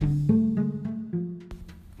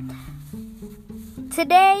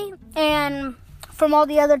today, and from all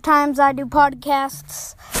the other times I do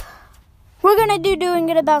podcasts, we're going to be doing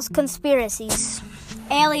it about conspiracies.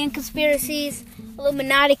 Alien conspiracies,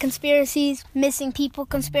 Illuminati conspiracies, missing people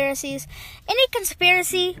conspiracies. Any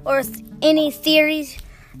conspiracy or any theories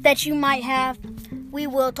that you might have, we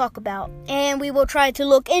will talk about. And we will try to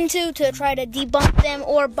look into to try to debunk them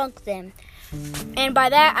or bunk them. And by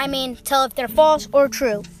that, I mean tell if they're false or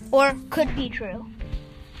true, or could be true.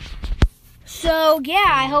 So, yeah,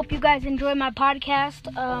 I hope you guys enjoy my podcast.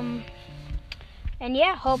 And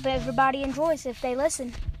yeah, hope everybody enjoys if they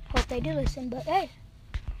listen. Hope they do listen, but hey,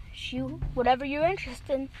 shoot, whatever you're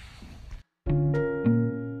interested in.